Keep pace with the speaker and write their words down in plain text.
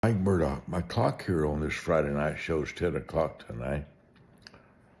Mike Murdoch. My clock here on this Friday night shows 10 o'clock tonight.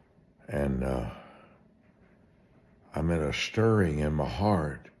 And I'm in a stirring in my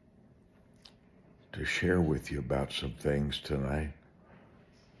heart to share with you about some things tonight.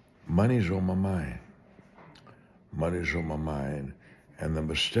 Money's on my mind. Money's on my mind. And the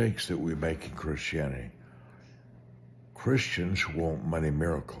mistakes that we make in Christianity. Christians want money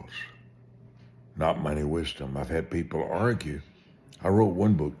miracles, not money wisdom. I've had people argue. I wrote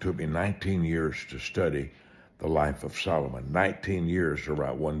one book. It took me 19 years to study the life of Solomon. 19 years to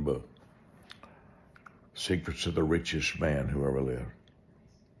write one book. Secrets of the Richest Man Who Ever Lived.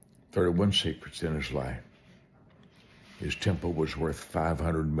 31 secrets in his life. His temple was worth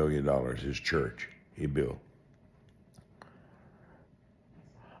 $500 million, his church he built.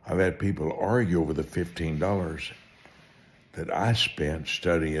 I've had people argue over the $15 that I spent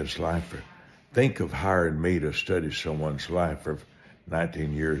studying his life. Think of hiring me to study someone's life for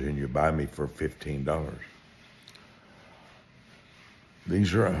 19 years and you buy me for $15.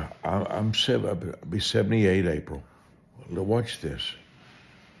 These are, I'll be 78 April. Well, watch this.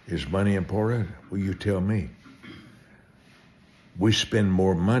 Is money important? Will you tell me? We spend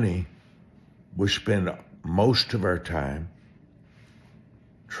more money. We spend most of our time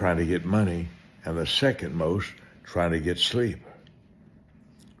trying to get money, and the second most trying to get sleep.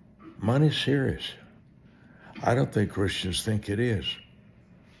 Money's serious. I don't think Christians think it is.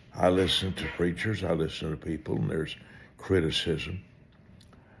 I listen to preachers, I listen to people, and there's criticism.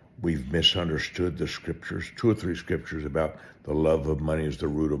 We've misunderstood the scriptures, 2 or 3 scriptures about the love of money is the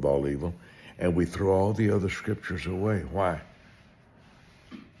root of all evil, and we throw all the other scriptures away. Why?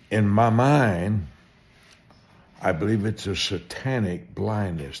 In my mind, I believe it's a satanic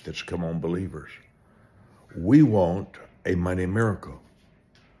blindness that's come on believers. We want a money miracle.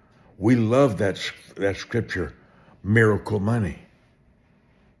 We love that scripture, miracle money.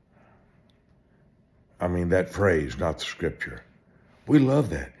 I mean, that phrase, not the scripture. We love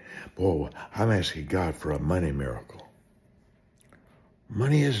that. Boy, I'm asking God for a money miracle.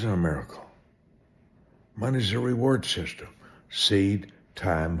 Money isn't a miracle. Money's a reward system. Seed,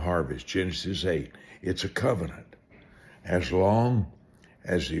 time, harvest. Genesis 8. It's a covenant. As long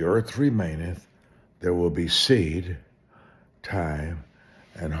as the earth remaineth, there will be seed, time,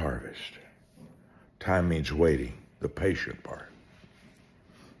 and harvest. Time means waiting, the patient part.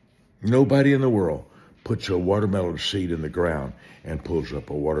 Nobody in the world puts a watermelon seed in the ground and pulls up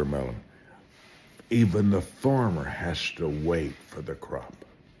a watermelon. Even the farmer has to wait for the crop.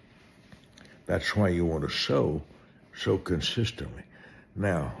 That's why you want to sow consistently.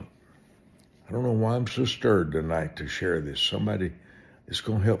 Now, I don't know why I'm so stirred tonight to share this. Somebody, it's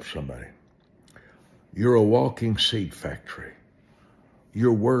going to help somebody. You're a walking seed factory.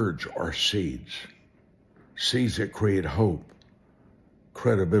 Your words are seeds. Seeds that create hope,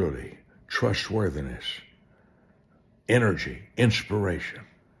 credibility, trustworthiness, energy, inspiration.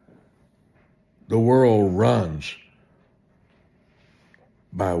 The world runs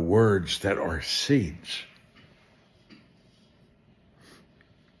by words that are seeds.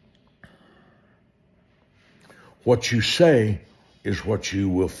 What you say is what you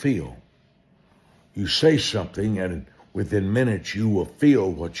will feel. You say something and within minutes you will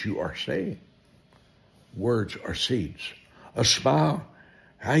feel what you are saying. Words are seeds. A smile,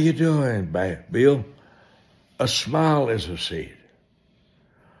 how you doing, Bill? A smile is a seed.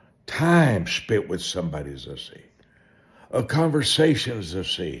 Time spent with somebody is a seed. A conversation is a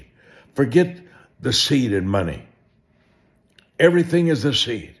seed. Forget the seed in money. Everything is a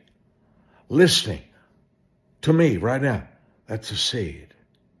seed. Listening to me right now, that's a seed.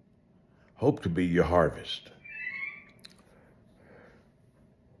 Hope to be your harvest.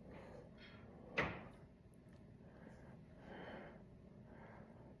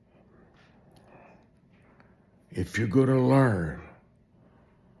 If you're going to learn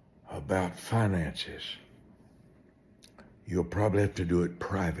about finances, you'll probably have to do it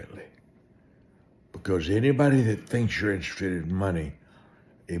privately. Because anybody that thinks you're interested in money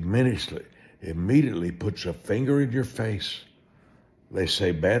immediately puts a finger in your face. They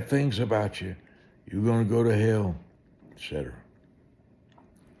say bad things about you. You're going to go to hell, etc.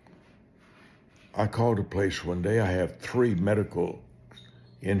 I called a place one day. I have 3 medical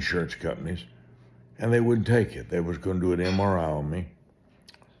insurance companies, and they wouldn't take it. They was going to do an MRI on me,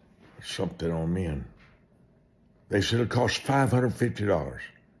 something on me, and they said it cost $550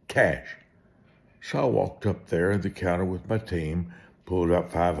 cash. So I walked up there at the counter with my team, pulled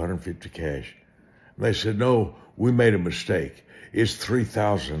out $550 cash. And they said, no, we made a mistake. It's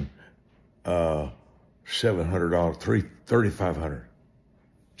 $3,700, $3,500,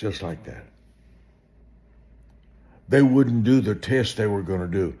 just like that. They wouldn't do the test they were going to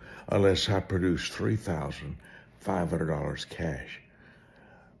do unless I produced $3,500 cash.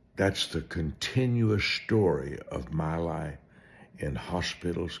 That's the continuous story of my life in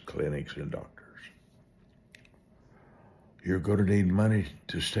hospitals, clinics, and doctors. You're going to need money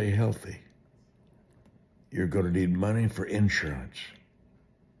to stay healthy. You're going to need money for insurance.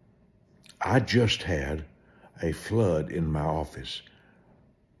 I just had a flood in my office.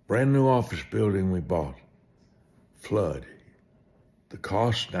 Brand new office building we bought. Flood. The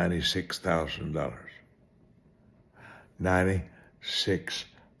cost, $96,000.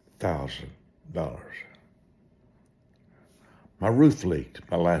 $96,000. My roof leaked,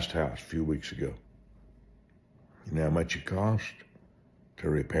 my last house, a few weeks ago. You know how much it cost to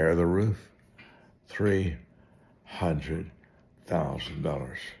repair the roof?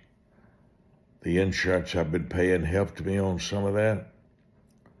 $300,000. The insurance I've been paying helped me on some of that.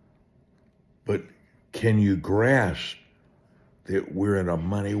 But can you grasp that we're in a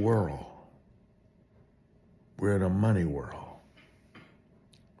money world? We're in a money world.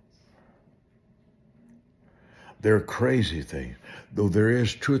 They're crazy things. Though there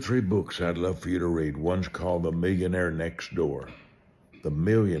is 2 or 3 books I'd love for you to read. One's called The Millionaire Next Door. The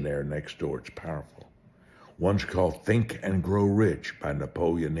Millionaire Next Door. It's powerful. One's called Think and Grow Rich by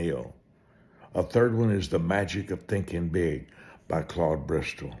Napoleon Hill. A third one is The Magic of Thinking Big by Claude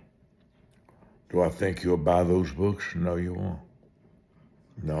Bristol. Do I think you'll buy those books? No, you won't.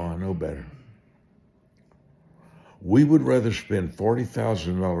 No, I know better. We would rather spend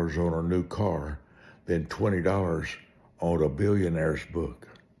 $40,000 on a new car than $20 on a billionaire's book.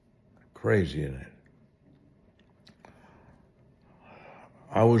 Crazy, isn't it?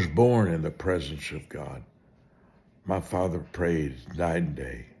 I was born in the presence of God. My father prayed night and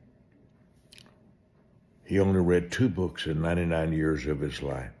day. He only read 2 books in 99 years of his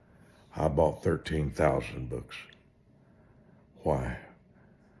life. I bought 13,000 books. Why?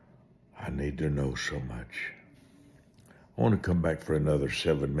 I need to know so much. I want to come back for another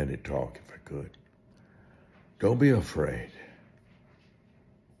 7-minute talk if I could. Don't be afraid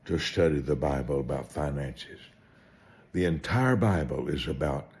to study the Bible about finances. The entire Bible is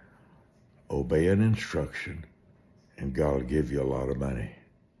about obeying instruction, and God will give you a lot of money.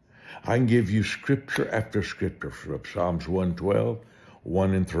 I can give you scripture after scripture from Psalms 112,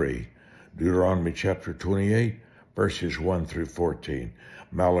 1 and 3, Deuteronomy chapter 28, verses 1 through 14,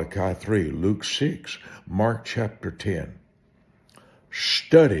 Malachi 3, Luke 6, Mark chapter 10.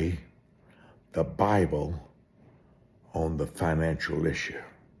 Study the Bible on the financial issue.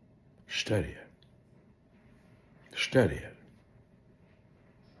 Study it. Study it.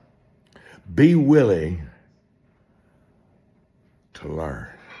 Be willing to learn.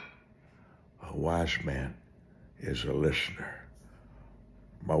 A wise man is a listener.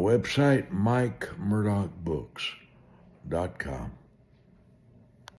 My website, MikeMurdochBooks.com.